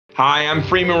Hi, I'm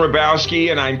Freeman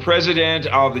Hrabowski, and I'm president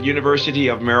of the University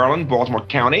of Maryland, Baltimore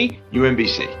County,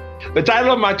 UMBC. The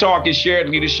title of my talk is Shared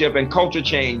Leadership and Culture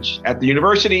Change at the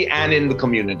University and in the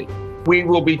Community. We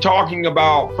will be talking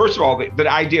about, first of all,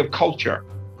 the idea of culture.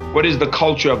 What is the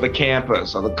culture of the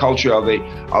campus, or the culture of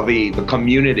the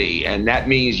community? And that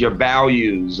means your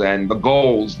values and the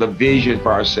goals, the vision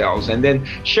for ourselves. And then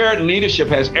shared leadership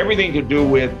has everything to do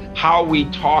with how we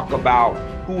talk about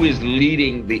who is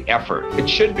leading the effort. It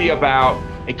should be about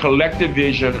a collective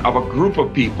vision of a group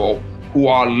of people who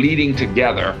are leading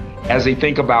together as they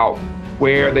think about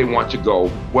where they want to go,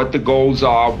 what the goals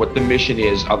are, what the mission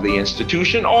is of the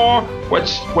institution, or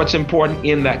what's important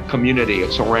in that community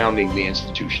surrounding the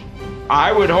institution.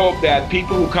 I would hope that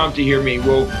people who come to hear me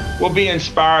will be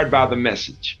inspired by the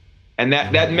message. And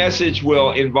that message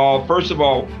will involve, first of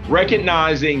all,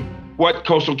 recognizing what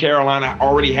Coastal Carolina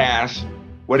already has,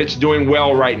 what it's doing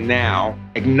well right now,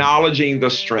 acknowledging the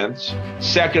strengths.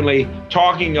 Secondly,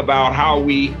 talking about how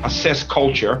we assess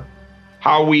culture,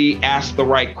 how we ask the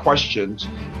right questions,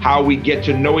 how we get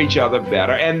to know each other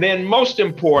better, and then most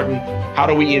important, how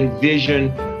do we envision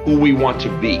who we want to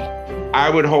be? I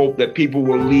would hope that people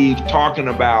will leave talking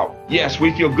about, yes,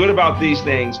 we feel good about these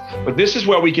things, but this is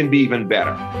where we can be even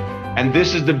better. And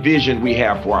this is the vision we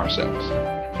have for ourselves.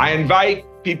 I invite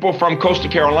people from Coastal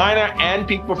Carolina and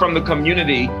people from the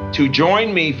community to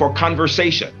join me for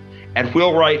conversation at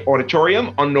Wheelwright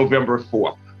Auditorium on November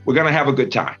 4th. We're going to have a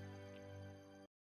good time.